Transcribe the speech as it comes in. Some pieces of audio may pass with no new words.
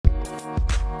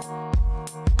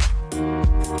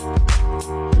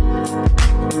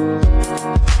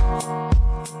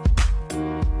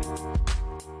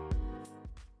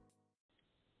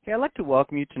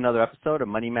welcome you to another episode of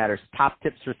Money Matters Top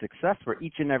Tips for Success, where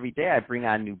each and every day I bring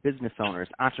on new business owners,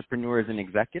 entrepreneurs, and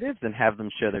executives and have them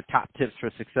share their top tips for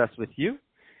success with you.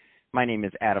 My name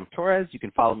is Adam Torres. You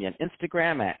can follow me on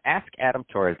Instagram at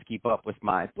AskAdamTorres to keep up with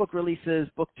my book releases,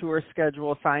 book tour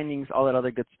schedule, signings, all that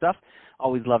other good stuff.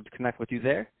 Always love to connect with you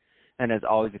there. And as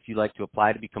always, if you'd like to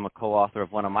apply to become a co-author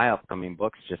of one of my upcoming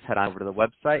books, just head on over to the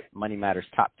website,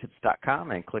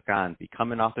 moneymatterstoptips.com, and click on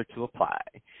Become an Author to apply.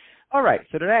 All right,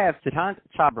 so today I have Siddhant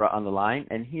Chhabra on the line,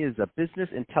 and he is a business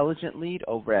intelligence lead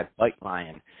over at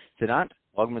ByteLion. Siddhant,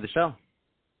 welcome to the show.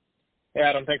 Hey,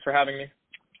 Adam, thanks for having me.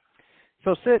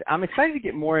 So, Sid, I'm excited to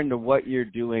get more into what you're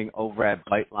doing over at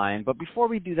ByteLion, but before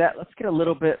we do that, let's get a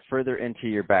little bit further into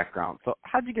your background. So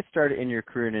how did you get started in your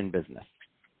career and in business?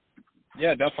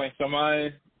 Yeah, definitely. So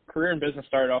my career in business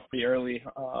started off pretty early.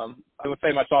 I would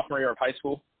say my sophomore year of high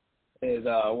school is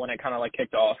when it kind of like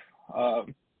kicked off.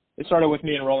 It started with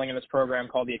me enrolling in this program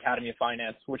called the Academy of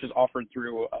Finance, which is offered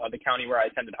through the county where I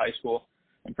attended high school.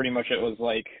 And pretty much it was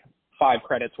like 5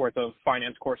 credits worth of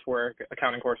finance coursework,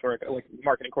 accounting coursework, like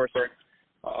marketing coursework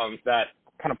that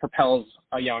kind of propels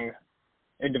a young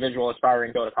individual aspiring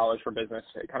to go to college for business.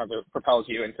 It kind of propels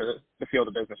you into the field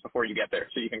of business before you get there,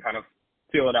 so you can kind of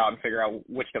feel it out and figure out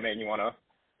which domain you want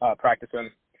to practice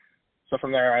in. So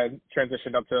from there, I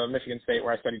transitioned up to Michigan State,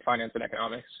 where I studied finance and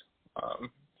economics.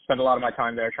 Spent a lot of my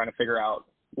time there trying to figure out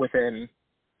within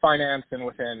finance and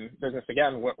within business,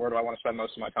 again, where do I want to spend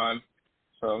most of my time.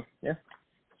 So, yeah,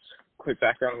 quick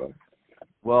background.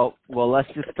 Well, let's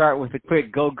just start with a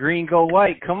quick go green, go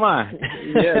white. Come on.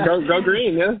 Yeah, go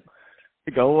green, yeah.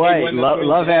 Go white.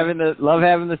 Love having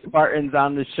the Spartans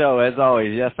on the show as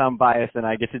always. Yes, I'm biased and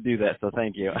I get to do that, so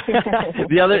thank you.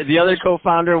 the other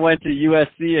co-founder went to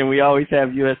USC, and we always have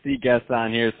USC guests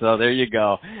on here, so there you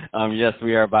go. Yes,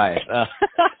 we are biased.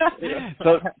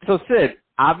 So Sid,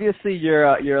 obviously you're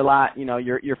a lot,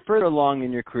 you're further along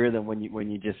in your career than when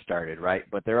you just started, right?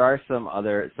 But there are some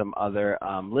other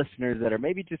listeners that are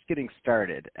maybe just getting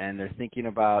started and they're thinking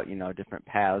about different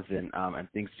paths and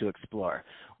things to explore.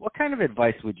 What kind of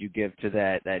advice would you give to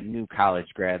that new college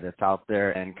grad that's out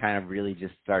there and kind of really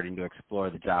just starting to explore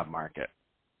the job market?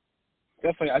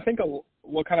 Definitely. I think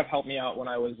what kind of helped me out when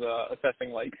I was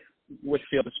assessing like which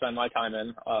field to spend my time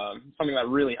in, something that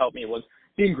really helped me was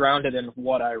being grounded in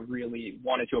what I really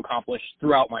wanted to accomplish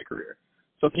throughout my career.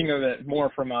 So thinking of it more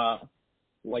from a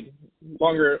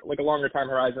longer time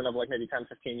horizon of like maybe 10,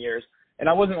 15 years. And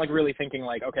I wasn't like really thinking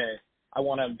like, okay, I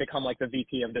want to become like the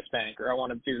VP of this bank, or I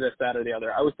want to do this, that, or the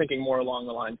other. I was thinking more along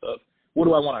the lines of what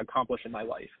do I want to accomplish in my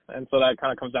life? And so that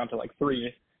kind of comes down to like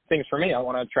 3 things for me. I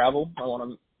want to travel, I want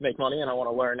to make money, and I want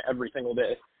to learn every single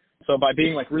day. So by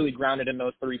being like really grounded in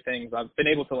those 3 things, I've been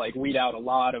able to like weed out a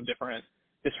lot of different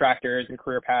distractors and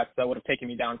career paths that would have taken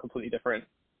me down completely different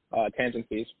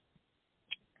tangencies.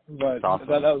 But that's awesome.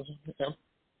 that was,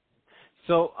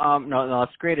 So, no,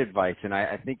 that's great advice, and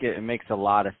I think it makes a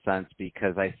lot of sense,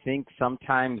 because I think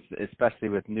sometimes, especially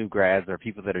with new grads or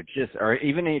people that are just, or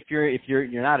even if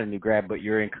you're not a new grad, but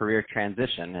you're in career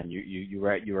transition and you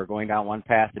were going down one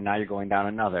path and now you're going down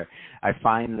another, I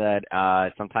find that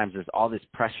sometimes there's all this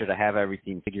pressure to have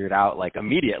everything figured out like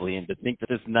immediately and to think that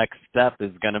this next step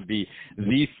is going to be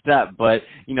the step. But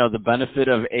the benefit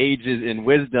of age and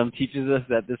wisdom teaches us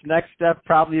that this next step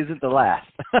probably isn't the last.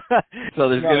 So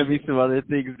there's going to be some other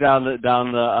things down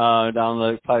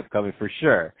the pipe coming for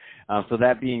sure. So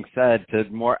that being said,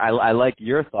 I like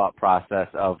your thought process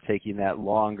of taking that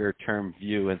longer term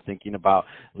view and thinking about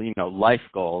life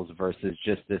goals versus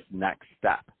just this next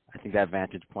step. I think that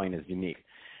vantage point is unique.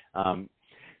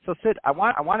 So Sid, I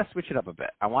want to switch it up a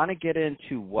bit. I want to get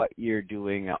into what you're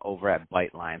doing over at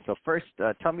ByteLion. So first,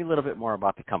 tell me a little bit more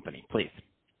about the company, please.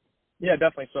 Yeah,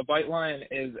 definitely. So ByteLion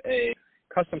is a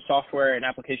custom software and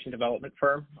application development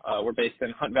firm. We're based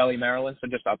in Hunt Valley, Maryland, so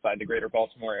just outside the greater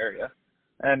Baltimore area.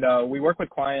 And we work with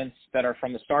clients that are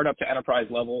from the startup to enterprise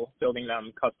level, building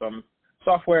them custom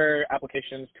software,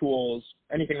 applications, tools,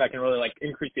 anything that can really like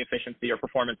increase the efficiency or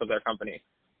performance of their company.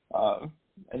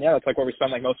 And yeah, that's like where we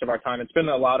spend like most of our time. It's been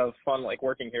a lot of fun like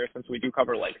working here, since we do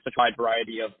cover like such a wide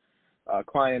variety of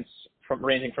clients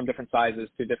ranging from different sizes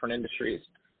to different industries.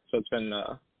 So it's been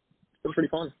pretty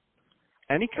fun.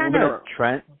 Any kind of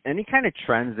trends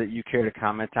that you care to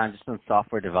comment on just on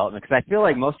software development? Because I feel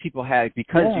like most people have,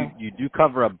 because you do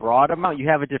cover a broad amount, you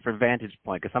have a different vantage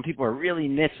point. Because some people are really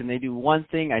niche and they do one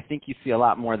thing. I think you see a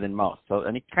lot more than most. So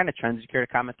any kind of trends you care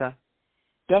to comment on?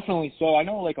 Definitely. So I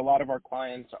know like a lot of our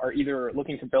clients are either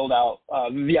looking to build out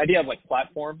the idea of like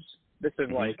platforms. This is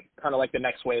like kind of like the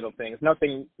next wave of things.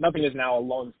 Nothing is now a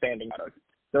lone standing product.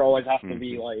 There always has to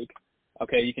be like,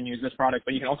 okay, you can use this product,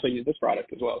 but you can also use this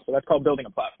product as well. So that's called building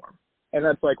a platform. And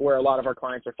that's like where a lot of our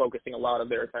clients are focusing a lot of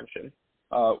their attention.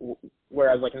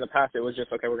 Whereas like in the past, it was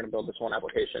just, okay, we're going to build this one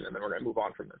application and then we're going to move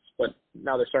on from this. But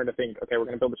now they're starting to think, okay, we're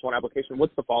going to build this one application.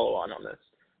 What's the follow-on this?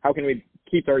 How can we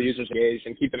keep our users engaged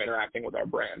and keep them interacting with our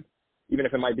brand, even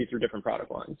if it might be through different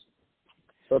product lines?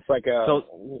 So it's like a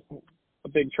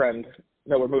big trend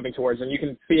that we're moving towards, and you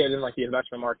can see it in like the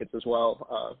investment markets as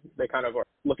well. They kind of are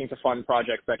looking to fund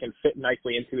projects that can fit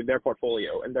nicely into their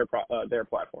portfolio and their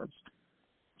platforms.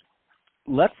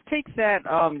 Let's take that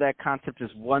that concept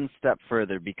just one step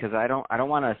further, because I don't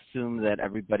want to assume that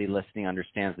everybody listening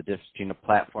understands the difference between a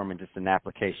platform and just an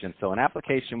application. So an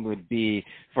application would be,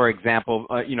 for example,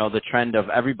 the trend of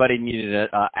everybody needed an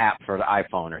app for the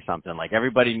iPhone or something. Like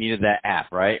everybody needed that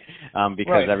app, right?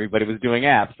 Because everybody was doing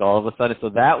apps all of a sudden. So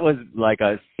that was like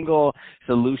a single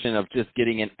solution of just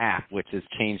getting an app, which has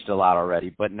changed a lot already.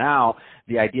 But now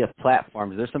the idea of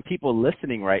platforms, there's some people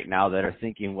listening right now that are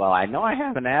thinking, well, I know I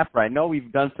have an app, or I know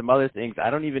we've done some other things. I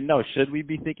don't even know. Should we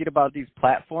be thinking about these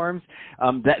platforms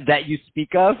that you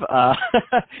speak of?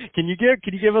 Can you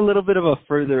give a little bit of a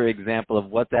further example of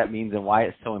what that means and why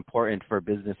it's so important for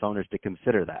business owners to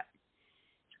consider that?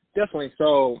 Definitely.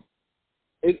 So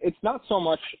it's not so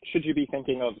much should you be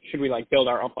thinking of should we like build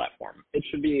our own platform. It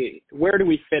should be where do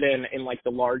we fit in like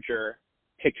the larger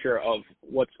picture of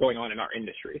what's going on in our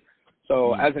industry.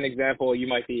 So as an example, you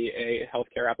might be a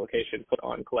healthcare application put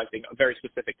on collecting a very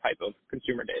specific type of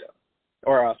consumer data,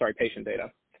 or patient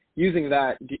data. Using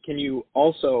that, can you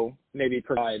also maybe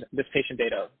provide this patient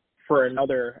data for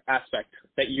another aspect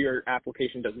that your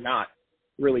application does not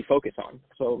really focus on?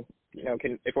 So,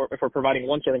 if we're providing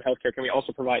one sort of healthcare, can we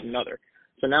also provide another?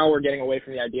 So now we're getting away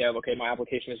from the idea of, okay, my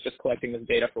application is just collecting this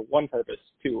data for one purpose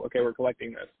to, okay, we're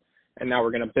collecting this, and now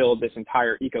we're going to build this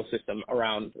entire ecosystem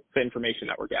around the information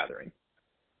that we're gathering.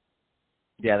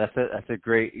 Yeah, that's a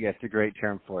great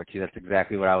term for it too. That's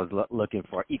exactly what I was looking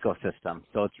for, ecosystem.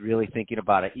 So it's really thinking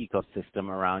about an ecosystem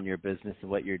around your business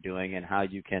and what you're doing and how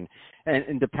you can,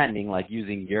 and depending, like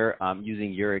using your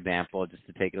example, just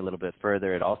to take it a little bit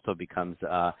further, it also becomes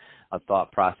a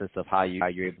thought process of how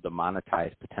you're able to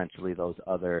monetize potentially those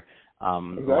other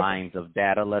lines of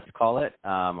data, let's call it,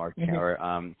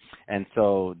 and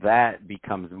so that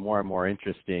becomes more and more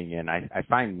interesting. And I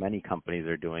find many companies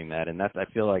are doing that, and I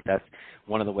feel like that's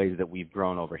one of the ways that we've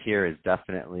grown over here, is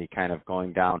definitely kind of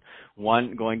going down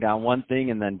one thing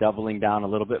and then doubling down a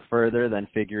little bit further, then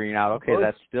figuring out, okay,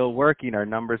 that's still working, our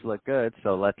numbers look good,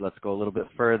 so let's go a little bit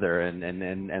further.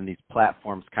 And these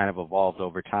platforms kind of evolved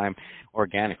over time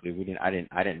organically. I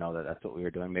didn't know that that's what we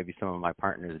were doing. Maybe some of my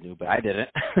partners knew, but I didn't.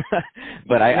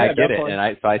 But I get definitely. It, and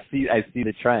I see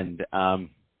the trend.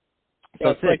 So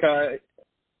it's like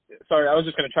sorry, I was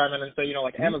just going to chime in and say,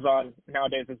 like Amazon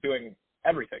nowadays is doing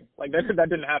everything. Like that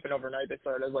didn't happen overnight. They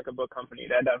started as like a book company.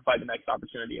 They identified the next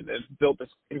opportunity, and they've built this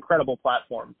incredible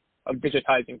platform of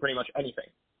digitizing pretty much anything.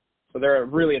 So they're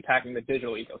really attacking the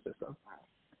digital ecosystem,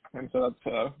 and so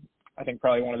that's I think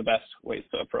probably one of the best ways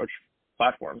to approach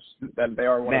platforms. That they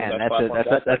are one of the best platforms.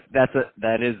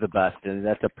 That is the best, and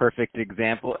that's a perfect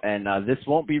example. And this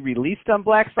won't be released on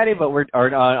Black Friday, but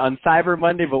on Cyber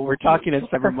Monday, but we're talking on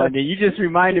Cyber Monday. You just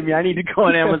reminded me I need to go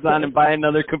on Amazon and buy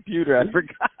another computer. I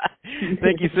forgot.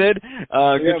 Thank you, Sid.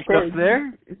 Good stuff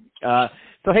there.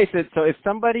 So hey, Sid, so if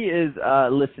somebody is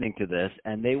listening to this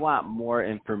and they want more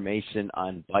information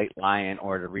on BiteLion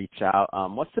or to reach out,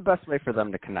 what's the best way for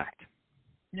them to connect?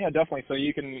 Yeah, definitely. So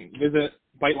you can visit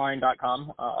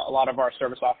BiteLion.com. A lot of our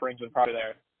service offerings are probably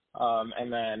there.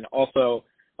 And then also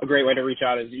a great way to reach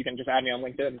out is you can just add me on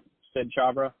LinkedIn, Sid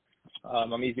Chabra.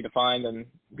 I'm easy to find, and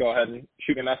go ahead and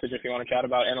shoot me a message if you want to chat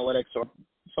about analytics or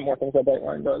some more things that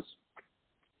BiteLion does.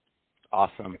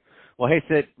 Awesome. Well, hey,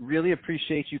 Sid, really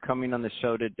appreciate you coming on the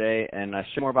show today and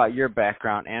share more about your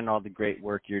background and all the great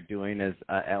work you're doing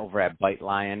over at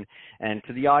BiteLion. And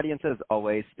to the audience, as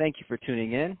always, thank you for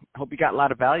tuning in. I hope you got a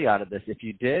lot of value out of this. If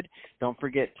you did, don't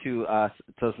forget to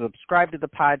subscribe to the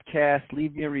podcast,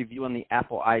 leave me a review on the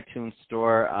Apple iTunes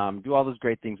Store, do all those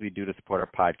great things we do to support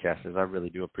our podcasters. I really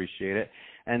do appreciate it.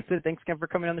 And Sid, thanks again for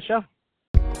coming on the show.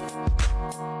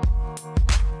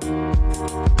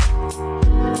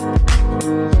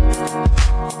 Thank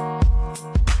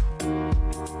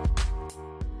you.